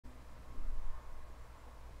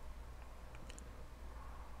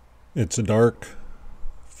It's dark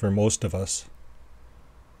for most of us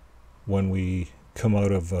when we come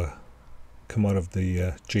out of the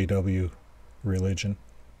JW religion.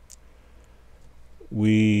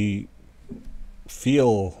 We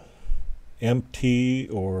feel empty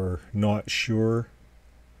or not sure.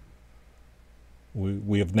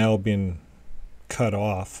 We have now been cut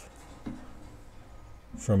off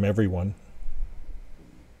from everyone.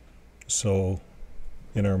 So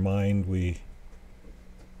in our mind we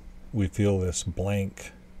feel this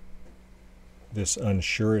blank, this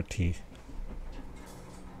unsurety.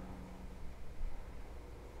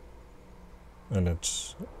 And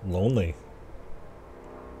it's lonely.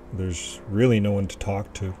 There's really no one to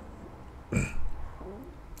talk to.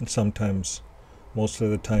 And sometimes, most of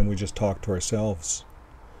the time, we just talk to ourselves.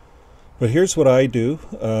 But here's what I do.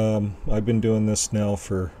 I've been doing this now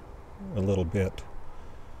for a little bit.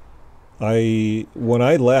 When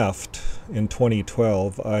I left in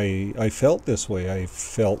 2012, I felt this way. I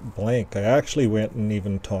felt blank. I actually went and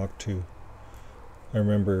even talked to, I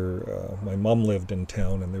remember my mom lived in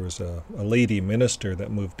town, and there was a lady minister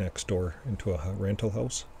that moved next door into a rental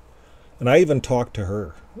house. And I even talked to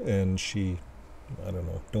her, and she, I don't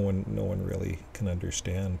know, no one really can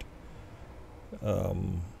understand.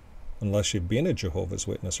 Unless you've been a Jehovah's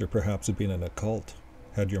Witness, or perhaps been in a cult,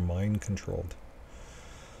 had your mind controlled.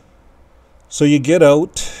 So you get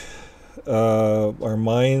out, our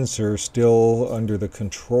minds are still under the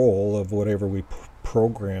control of whatever we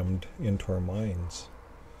programmed into our minds.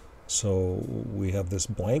 So we have this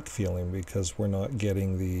blank feeling because we're not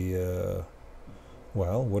getting the,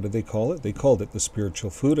 well, what did they call it? They called it the spiritual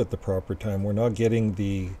food at the proper time. We're not getting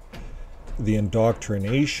the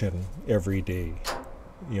indoctrination every day,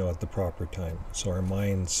 at the proper time. So our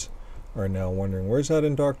minds are now wondering, where's that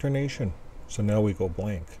indoctrination? So now we go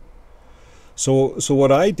blank. So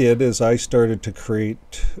what I did is I started to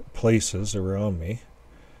create places around me,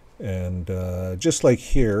 and just like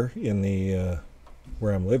here in the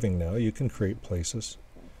where I'm living now, you can create places.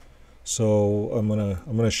 So I'm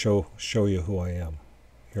gonna show you who I am.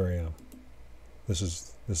 Here I am.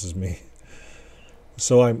 This is me.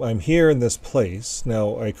 So I'm here in this place.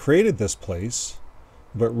 Now I created this place,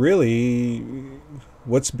 but really,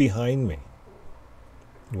 what's behind me?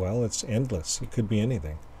 Well, it's endless. It could be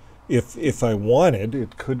anything. If I wanted,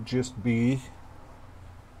 it could just be,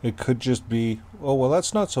 oh, well,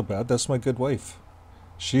 that's not so bad. That's my good wife.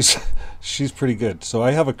 She's pretty good. So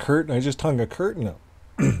I have a curtain. I just hung a curtain up.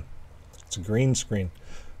 It's a green screen.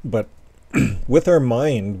 But with our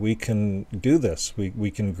mind, we can do this. We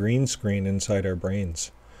can green screen inside our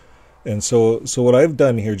brains. And so what I've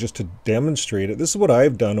done here, just to demonstrate it, this is what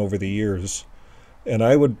I've done over the years. And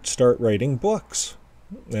I would start writing books.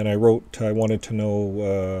 And I wanted to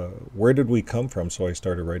know where did we come from, so I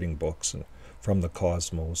started writing books and from the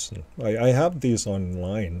cosmos. And I have these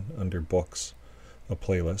online under books, a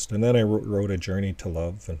playlist. And then I wrote A Journey to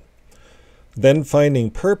Love, and then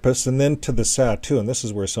Finding Purpose, and then to the Satu. And this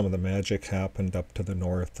is where some of the magic happened up to the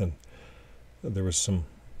north, and there was some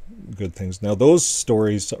good things. Now those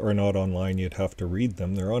stories are not online. You'd have to read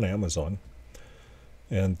them. They're on Amazon.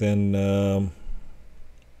 And then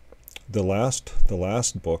the last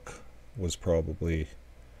book was probably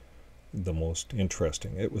the most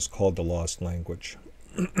interesting. It was called The Lost Language.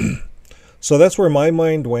 So that's where my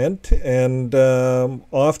mind went, and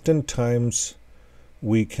oftentimes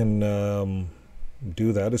we can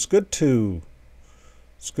do that. It's good to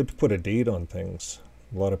put a date on things.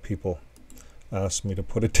 A lot of people ask me to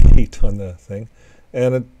put a date on the thing,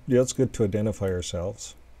 and it's good to identify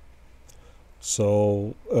ourselves.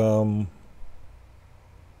 So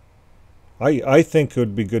I think it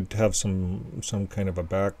would be good to have some kind of a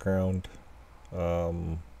background.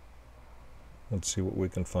 Let's see what we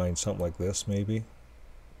can find. Something like this, maybe.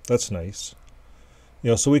 That's nice.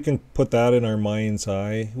 So we can put that in our mind's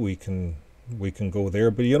eye. We can go there.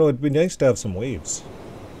 But it'd be nice to have some waves.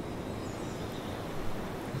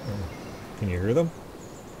 Can you hear them?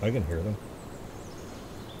 I can hear them.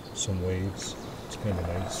 Some waves. It's kind of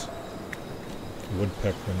nice.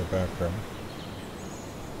 Woodpecker in the background.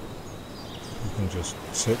 You can just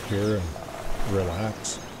sit here and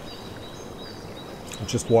relax. And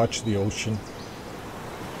just watch the ocean.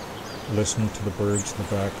 Listen to the birds in the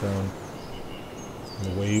background.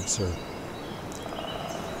 And the waves are...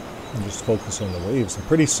 And just focus on the waves. And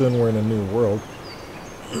pretty soon we're in a new world.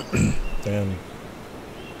 And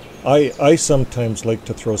I sometimes like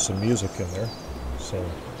to throw some music in there. So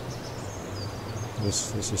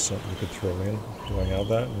this is something you could throw in. Do I have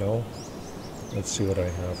that? No. Let's see what I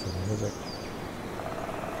have for the music.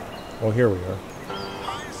 Oh, here we are.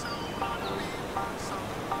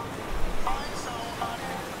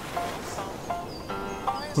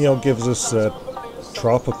 gives us that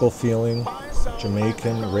tropical feeling,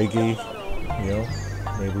 Jamaican, reggae,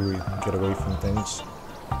 maybe we get away from things.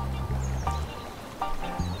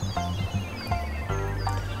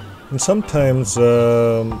 And sometimes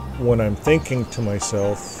when I'm thinking to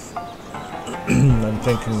myself, I'm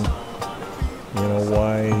thinking,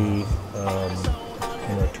 why,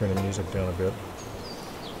 I'm going to turn the music down a bit,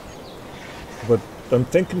 but I'm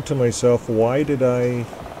thinking to myself, why did I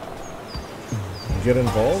get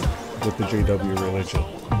involved with the JW religion?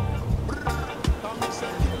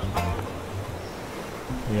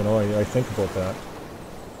 I think about that.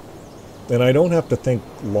 And I don't have to think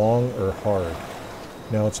long or hard.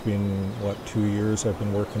 Now it's been, 2 years I've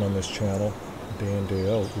been working on this channel, day in,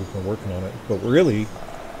 day out. We've been working on it. But really,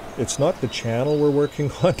 it's not the channel we're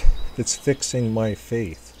working on, it's fixing my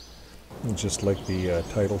faith. Just like the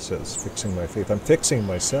title says, fixing my faith. I'm fixing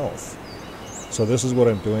myself. So this is what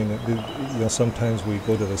I'm doing. Sometimes we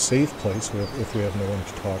go to the safe place if we have no one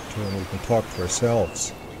to talk to, and we can talk to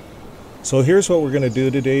ourselves. So here's what we're going to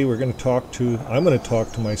do today. I'm going to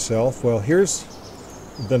talk to myself. Well, here's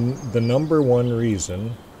the number one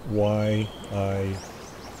reason why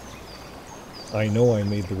I know I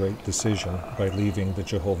made the right decision by leaving the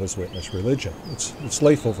Jehovah's Witness religion. It's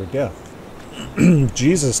life over death.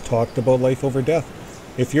 Jesus talked about life over death.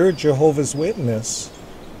 If you're a Jehovah's Witness,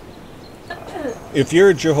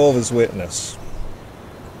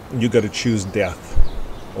 you got to choose death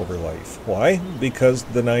over life. Why? Because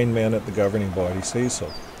the 9 men at the governing body say so.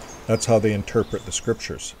 That's how they interpret the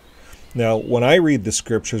scriptures. Now, when I read the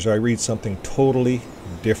scriptures, I read something totally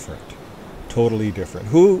different. Totally different.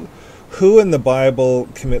 Who in the Bible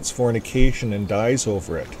commits fornication and dies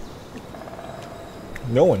over it?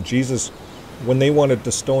 No one. Jesus, when they wanted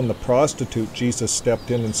to stone the prostitute, Jesus stepped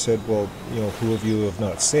in and said, well, who of you have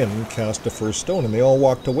not sinned, cast the first stone. And they all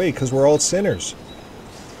walked away because we're all sinners.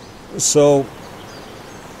 So,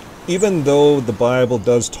 even though the Bible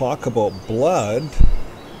does talk about blood,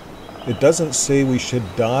 it doesn't say we should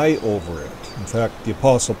die over it. In fact, the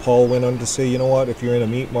Apostle Paul went on to say, you know what, if you're in a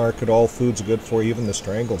meat market, all food's good for you, even the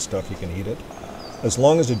strangled stuff, you can eat it, as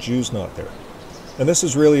long as the Jew's not there. And this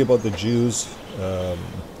is really about the Jews,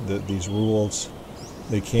 these rules.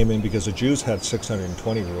 They came in because the Jews had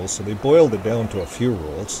 620 rules, so they boiled it down to a few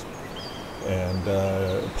rules. And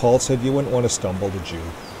Paul said you wouldn't want to stumble the Jew,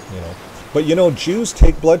 But Jews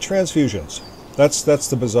take blood transfusions. That's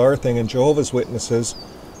the bizarre thing. And Jehovah's Witnesses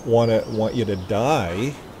want you to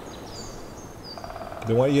die.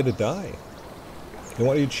 They want you to die. They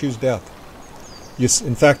want you to choose death.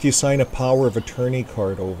 In fact, you sign a power of attorney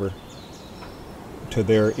card over to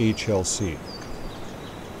their HLC.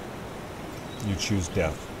 You choose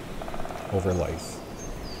death over life.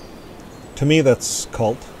 To me, that's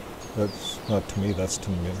cult. That's not to me, that's to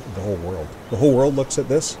me, the whole world. The whole world looks at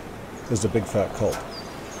this as a big fat cult.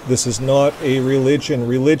 This is not a religion.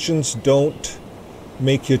 Religions don't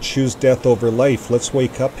make you choose death over life. Let's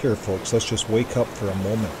wake up here, folks. Let's just wake up for a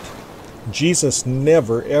moment. Jesus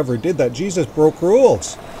never, ever did that. Jesus broke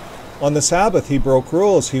rules. On the Sabbath, he broke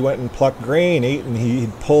rules. He went and plucked grain, ate, and he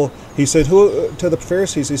said to the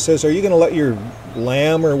Pharisees, he says, are you going to let your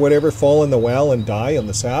lamb or whatever fall in the well and die on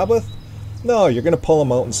the Sabbath? No, you're going to pull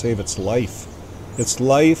him out and save its life. It's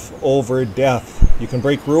life over death. You can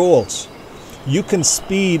break rules. You can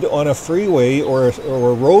speed on a freeway or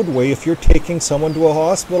a roadway if you're taking someone to a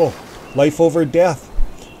hospital. Life over death.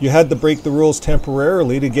 You had to break the rules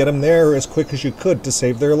temporarily to get them there as quick as you could to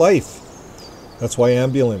save their life. That's why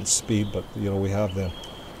ambulance speed, but we have them.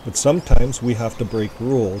 But sometimes we have to break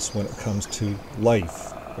rules when it comes to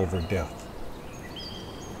life over death.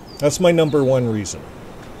 That's my number one reason.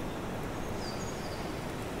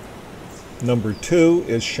 Number two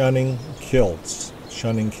is shunning kills.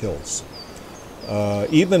 Shunning kills.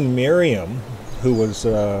 Even Miriam, who was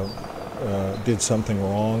did something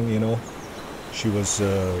wrong, she was,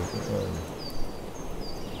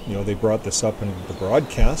 they brought this up in the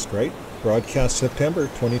broadcast, right? Broadcast September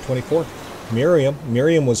 2024.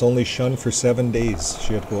 Miriam was only shunned for 7 days.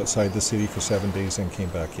 She had to go outside the city for 7 days and came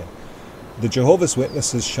back in. The Jehovah's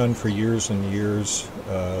Witnesses shunned for years and years.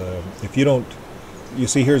 If you don't, you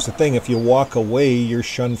see, here's the thing. If you walk away, you're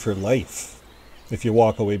shunned for life. If you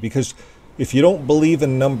walk away, because if you don't believe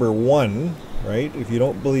in number one, right? If you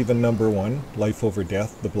don't believe in number one, life over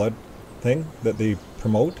death, the blood thing that they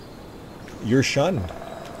promote, you're shunned.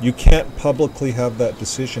 You can't publicly have that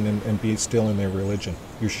decision and be still in their religion.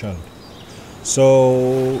 You're shunned.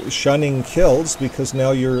 So shunning kills because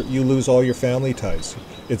now you lose all your family ties.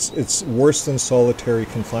 It's worse than solitary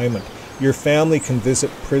confinement. Your family can visit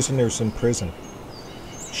prisoners in prison.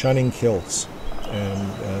 Shunning kills.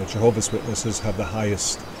 and Jehovah's Witnesses have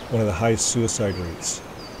one of the highest suicide rates,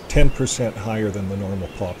 10% higher than the normal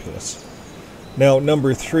populace. Now,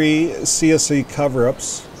 number 3, CSA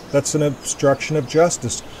cover-ups. That's an obstruction of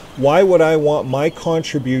justice. Why would I want my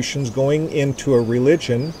contributions going into a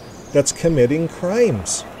religion that's committing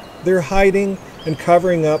crimes? They're hiding and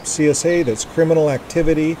covering up CSA. That's criminal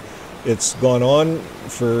activity. It's gone on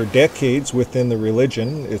for decades within the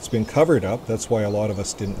religion. It's been covered up. That's why a lot of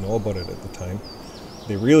us didn't know about it at the time.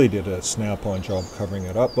 They really did a snap-on job covering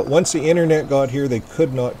it up. But once the internet got here, they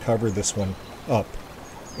could not cover this one up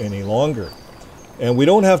any longer. And we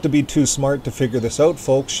don't have to be too smart to figure this out,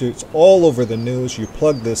 folks. It's all over the news. You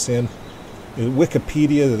plug this in.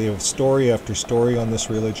 Wikipedia, they have story after story on this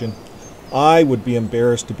religion. I would be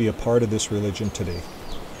embarrassed to be a part of this religion today.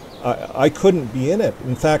 I couldn't be in it.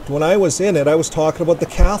 In fact, when I was in it, I was talking about the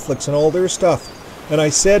Catholics and all their stuff. And I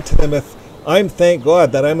said to them, thank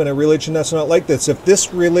God that I'm in a religion that's not like this. If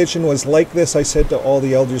this religion was like this, I said to all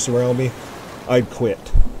the elders around me, I'd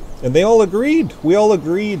quit. And they all agreed. We all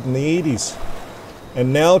agreed in the 80s.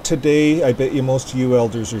 And now today, I bet you most of you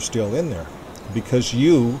elders are still in there because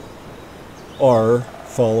you are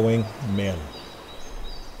following men.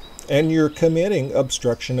 And you're committing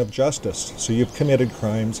obstruction of justice. So you've committed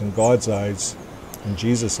crimes in God's eyes, in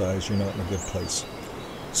Jesus' eyes, you're not in a good place.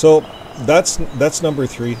 So that's number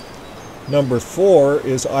 3. Number 4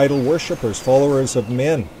 is idol worshippers, followers of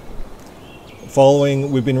men.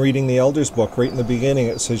 We've been reading the Elders book. Right in the beginning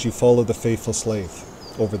it says you follow the faithful slave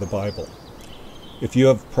over the Bible. If you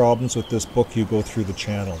have problems with this book, you go through the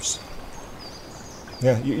channels.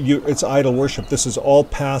 Yeah, it's idol worship. This is all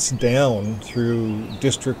passed down through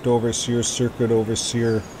district overseer, circuit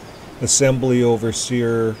overseer, assembly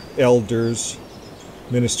overseer, elders,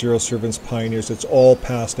 ministerial servants, pioneers. It's all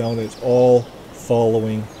passed down. It's all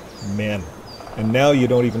following men. And now you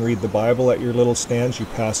don't even read the Bible at your little stands. You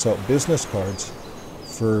pass out business cards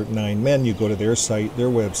for 9 men. You go to their site, their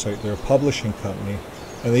website, their publishing company,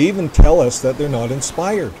 and they even tell us that they're not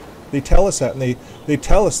inspired. They tell us that, and they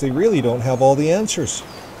tell us they really don't have all the answers.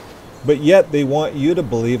 But yet they want you to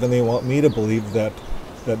believe, and they want me to believe that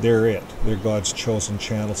they're it. They're God's chosen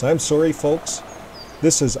channels. I'm sorry, folks.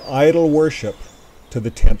 This is idol worship to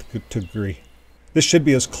the 10th degree. This should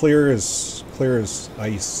be as clear as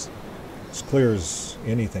ice, as clear as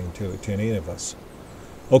anything to any of us.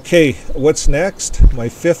 Okay, what's next? My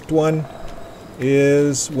 5th one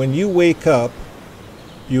is when you wake up,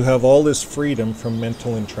 you have all this freedom from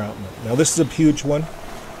mental entrapment. Now this is a huge one,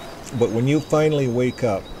 but when you finally wake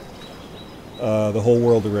up, the whole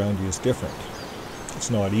world around you is different. It's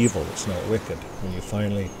not evil, it's not wicked. When you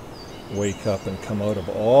finally wake up and come out of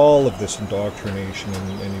all of this indoctrination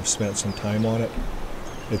and you've spent some time on it,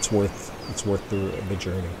 it's worth the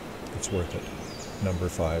journey. It's worth it. Number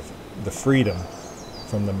 5, the freedom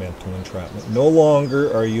from the mental entrapment. No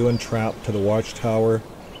longer are you entrapped to the watchtower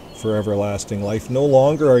for everlasting life. No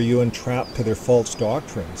longer are you entrapped to their false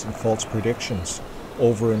doctrines and false predictions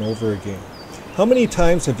over and over again. How many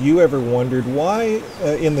times have you ever wondered why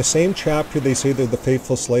in the same chapter they say they're the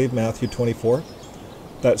faithful slave, Matthew 24?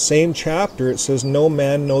 That same chapter it says no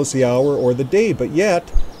man knows the hour or the day, but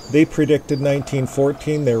yet they predicted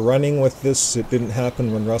 1914. They're running with this. It didn't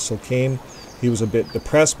happen when Russell came. He was a bit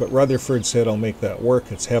depressed, but Rutherford said, I'll make that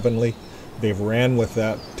work. It's heavenly. They've ran with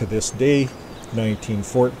that to this day.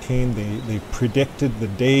 1914, they predicted the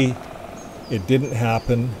day. It didn't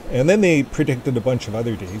happen. And then they predicted a bunch of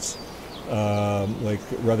other days. Like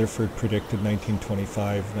Rutherford predicted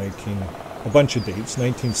 1925, a bunch of dates.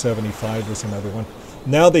 1975 was another one.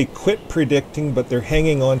 Now they quit predicting, but they're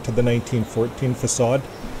hanging on to the 1914 facade.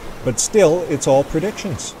 But still, it's all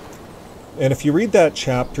predictions. And if you read that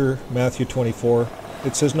chapter, Matthew 24,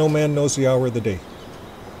 it says no man knows the hour of the day.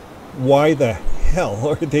 Why the hell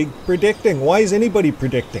are they predicting? Why is anybody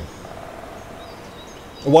predicting?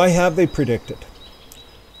 Why have they predicted?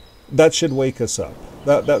 That should wake us up.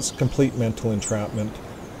 That's complete mental entrapment.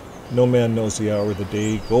 No man knows the hour of the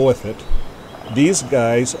day. Go with it. These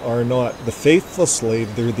guys are not the faithful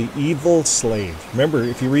slave. They're the evil slave. Remember,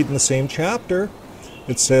 if you read in the same chapter,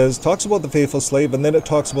 it talks about the faithful slave, and then it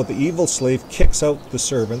talks about the evil slave kicks out the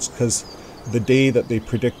servants because the day that they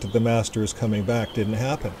predicted the master is coming back didn't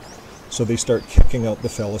happen. So they start kicking out the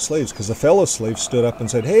fellow slaves because the fellow slaves stood up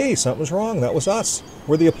and said, hey, something's wrong. That was us.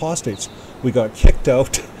 We're the apostates. We got kicked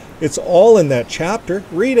out. It's all in that chapter.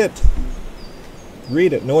 Read it.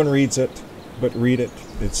 Read it. No one reads it, but read it.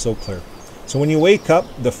 It's so clear. So when you wake up,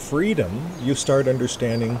 the freedom, you start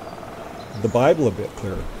understanding the Bible a bit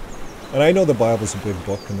clearer. And I know the Bible's a big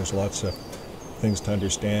book and there's lots of things to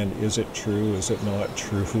understand. Is it true? Is it not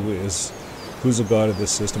true? who's the god of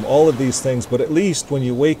this system, all of these things. But at least when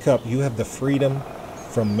you wake up, you have the freedom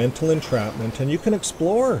from mental entrapment, and you can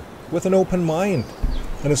explore with an open mind.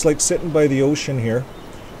 And it's like sitting by the ocean here,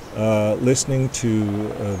 listening to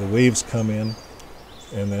the waves come in,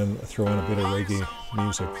 and then throw in a bit of reggae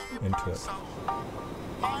music into it.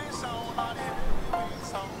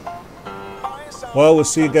 Well, we'll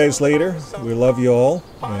see you guys later. We love you all,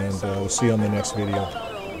 and we'll see you on the next video.